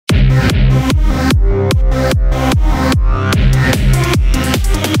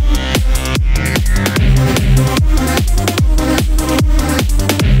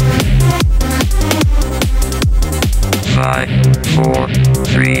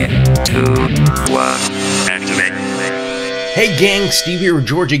Hey gang, Steve here with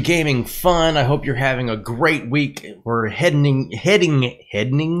Georgia Gaming Fun. I hope you're having a great week. We're heading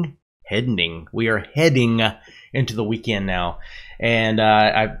into the weekend now. And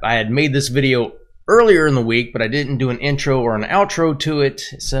I had made this video earlier in the week, but I didn't do an intro or an outro to it,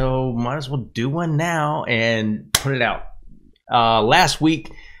 so might as well do one now and put it out. Last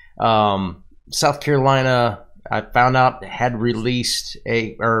week, South Carolina, I found out had released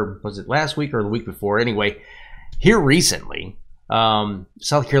or was it last week or the week before? Anyway, here recently,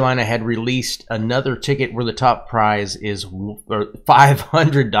 South Carolina had released another ticket where the top prize is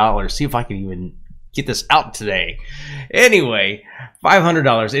 $500. See if I can even get this out today. Anyway,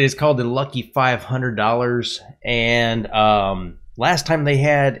 $500. It is called the Lucky $500. And last time they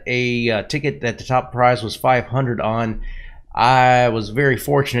had a ticket that the top prize was $500 on, I was very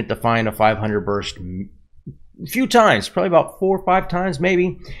fortunate to find a 500 burst a few times, probably about 4 or 5 times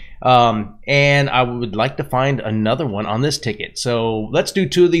maybe. And I would like to find another one on this ticket. So let's do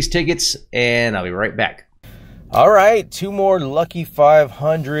 2 of these tickets and I'll be right back. All right, 2 more Lucky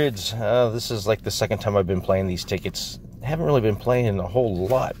 500s. This is like the second time I've been playing these tickets. I haven't really been playing a whole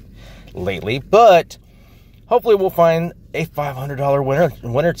lot lately, but hopefully we'll find a $500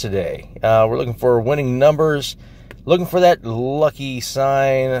 winner today. We're looking for winning numbers, looking for that lucky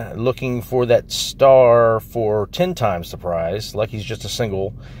sign, looking for that star for 10 times the prize. Lucky's just a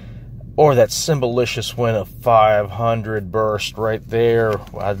single. Or that symbolicious win of 500 burst right there.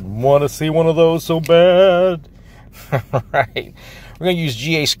 I want to see one of those so bad. All right. We're going to use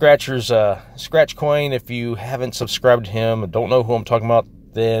GA Scratcher's scratch coin. If you haven't subscribed to him and don't know who I'm talking about,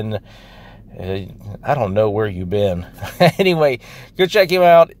 then I don't know where you've been. Anyway, go check him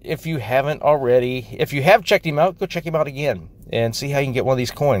out if you haven't already. If you have checked him out, go check him out again and see how you can get one of these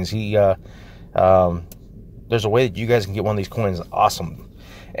coins. There's a way that you guys can get one of these coins. Awesome.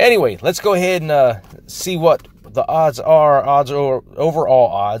 Anyway, let's go ahead and see what the odds are. Overall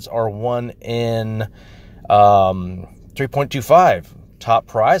odds are 1 in 3.25. Top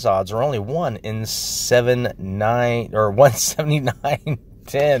prize odds are only 1 in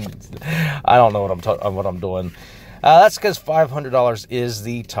 179.10. I don't know what I'm doing. That's because $500 is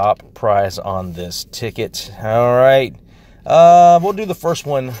the top prize on this ticket. All right, we'll do the first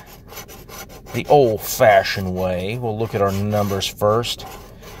one the old-fashioned way. We'll look at our numbers first.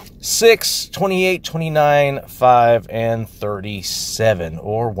 6, 28, 29, 5, and 37,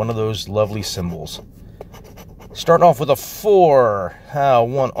 or one of those lovely symbols. Starting off with a 4,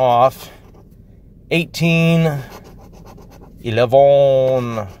 1 off. 18,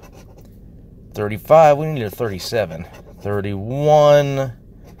 11, 35, we need a 37, 31,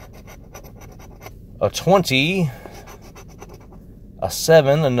 a 20, a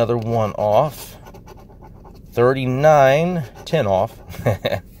 7, another 1 off. 39, 10 off.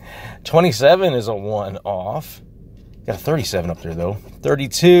 27 is a 1 off. Got a 37 up there, though.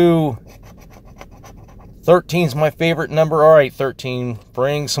 32. 13 is my favorite number. All right, 13.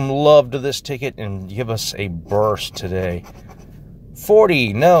 Bring some love to this ticket and give us a burst today.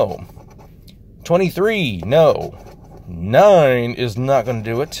 40, no. 23, no. 9 is not going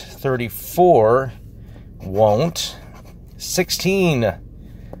to do it. 34, won't. 16,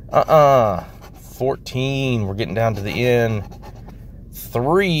 14, we're getting down to the end.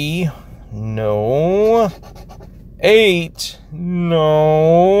 3, no. 8,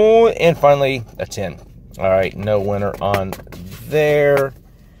 no. And finally, a 10. All right, no winner on there.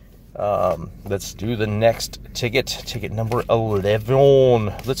 Let's do the next ticket. Ticket number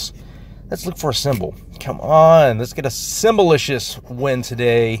 11. Let's look for a symbol. Come on, let's get a symbolicious win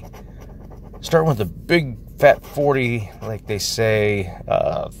today. Starting with the big fat 40, like they say.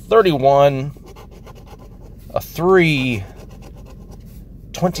 31, a 3,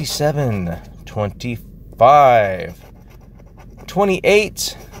 27, 25,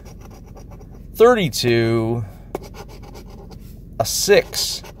 28, 32, a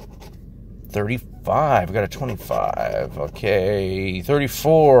 6, 35, we got a 25, okay,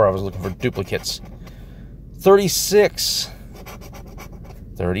 34, I was looking for duplicates, 36,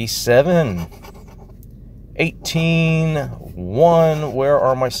 37, 18, 1, where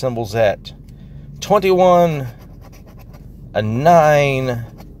are my symbols at, 21, a 9,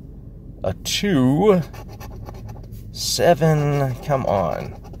 a 2, 7, come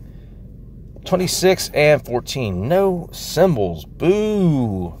on, 26 and 14, no symbols,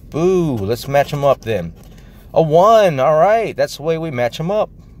 boo, boo, let's match them up then, a 1, all right, that's the way we match them up,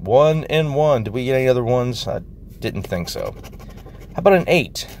 1 and 1, did we get any other ones? I didn't think so. How about an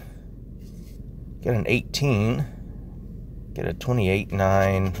 8? Get an 18, get a 28,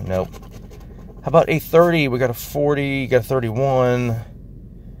 9, nope. How about a 30? We got a 40, got a 31.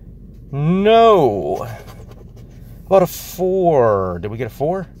 No. about a 4? Did we get a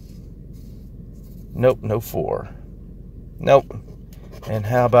 4? Nope, no 4. Nope. And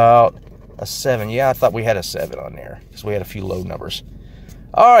how about a 7? Yeah, I thought we had a 7 on there because we had a few low numbers.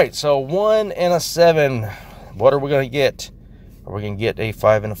 All right, so 1 and a 7. What are we going to get? Are we going to get a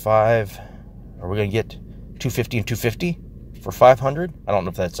 5 and a 5? Are we going to get 250 and 250 for 500? I don't know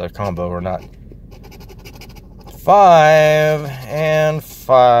if that's a combo or not. 5 and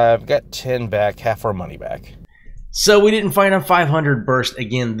 5. Got 10 back, half our money back. So we didn't find a 500 burst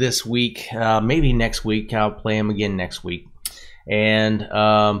again this week. Maybe next week. I'll play them again next week. And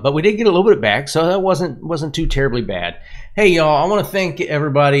but we did get a little bit back, so that wasn't too terribly bad. Hey y'all, I want to thank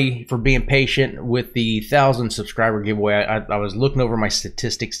everybody for being patient with the 1,000 subscriber giveaway. I was looking over my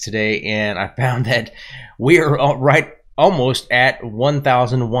statistics today, and I found that we are almost at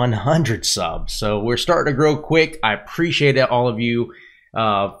 1,100 subs. So we're starting to grow quick. I appreciate all of you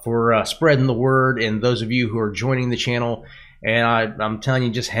for spreading the word, and those of you who are joining the channel. And I'm telling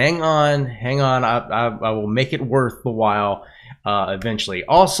you, just hang on. I will make it worth the while eventually.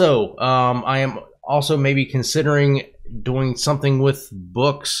 Also, I am also maybe considering doing something with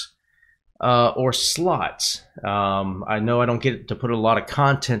books or slots. I know I don't get to put a lot of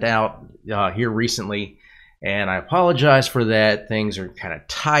content out here recently, and I apologize for that. Things are kind of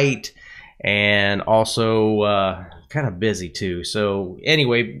tight and also kind of busy too. So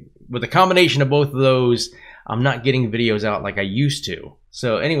anyway, with a combination of both of those, I'm not getting videos out like I used to.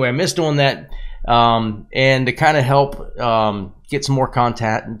 So anyway, I miss doing that. And to kind of help get some more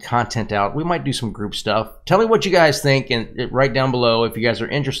content out, we might do some group stuff. Tell me what you guys think, and write down below if you guys are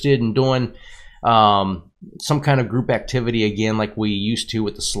interested in doing some kind of group activity again like we used to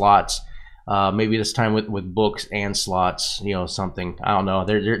with the slots. Maybe this time with books and slots, you know, something. I don't know.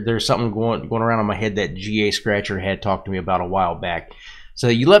 There's something going around in my head that GA Scratcher had talked to me about a while back. So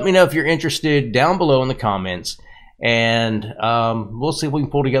you let me know if you're interested down below in the comments, and we'll see if we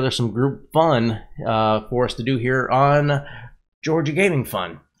can pull together some group fun for us to do here on Georgia Gaming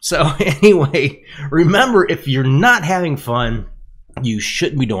Fun. So anyway, remember, if you're not having fun, you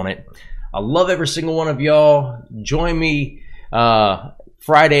shouldn't be doing it. I love every single one of y'all. Join me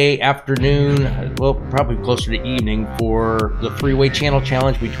Friday afternoon, well, probably closer to evening, for the three-way channel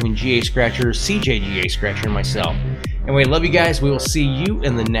challenge between GA Scratcher, CJ GA Scratcher, and myself. Anyway, love you guys. We will see you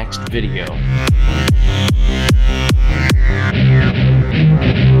in the next video.